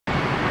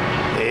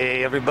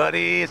Hey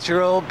everybody, it's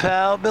your old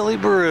pal Billy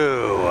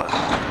Brew. Look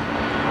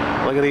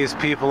at these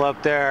people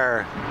up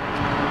there,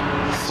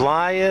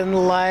 flying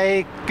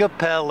like a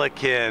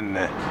pelican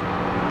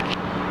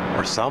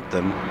or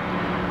something.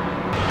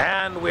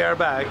 And we are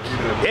back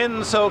in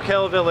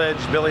Soquel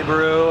Village, Billy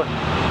Brew,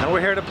 and we're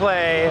here to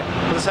play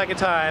for the second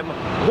time.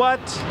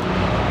 What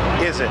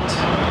is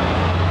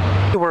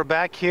it? We're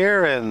back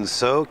here in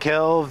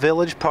Soquel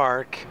Village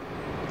Park,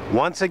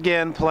 once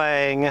again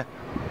playing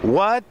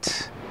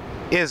What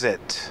Is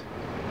It?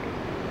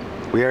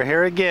 We are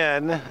here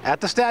again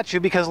at the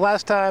statue because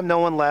last time no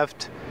one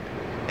left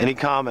any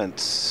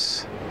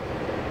comments.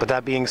 But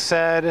that being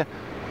said,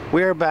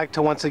 we are back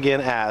to once again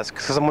ask,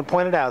 because someone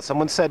pointed out,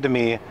 someone said to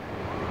me,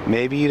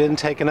 maybe you didn't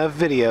take enough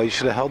video, you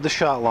should have held the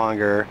shot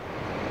longer.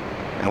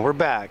 And we're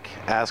back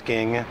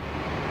asking,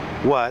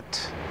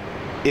 what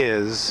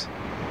is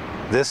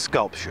this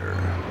sculpture?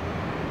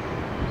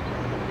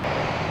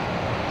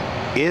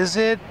 Is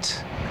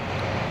it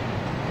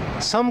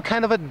some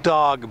kind of a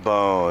dog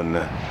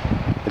bone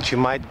that you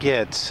might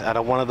get out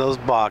of one of those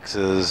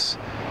boxes,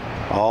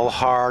 all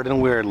hard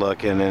and weird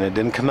looking, and it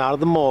didn't come out of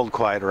the mold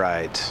quite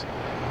right?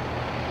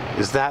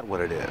 Is that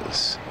what it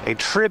is? A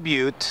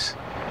tribute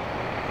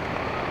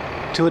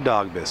to a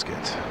dog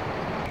biscuit?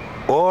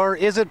 Or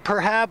is it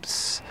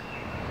perhaps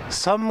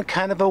some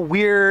kind of a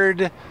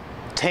weird,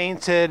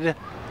 tainted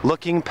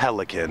looking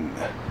pelican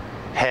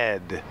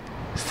head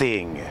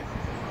thing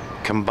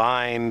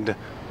combined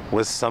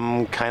with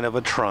some kind of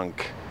a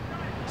trunk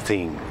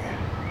thing?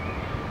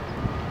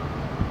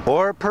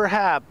 Or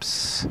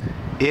perhaps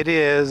it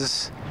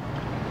is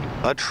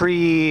a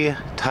tree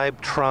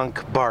type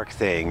trunk bark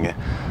thing.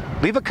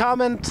 Leave a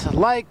comment,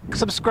 like,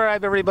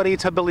 subscribe everybody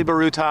to Billy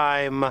Brew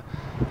Time.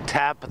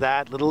 Tap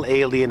that little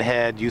alien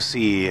head you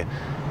see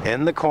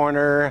in the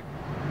corner.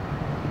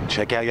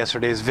 Check out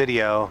yesterday's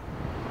video.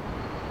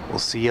 We'll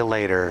see you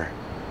later.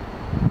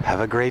 Have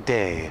a great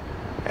day,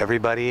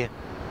 everybody.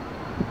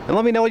 And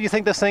let me know what you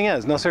think this thing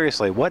is. No,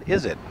 seriously, what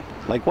is it?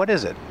 Like, what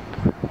is it?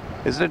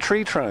 Is it a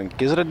tree trunk?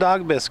 Is it a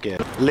dog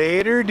biscuit?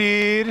 Later,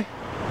 dude.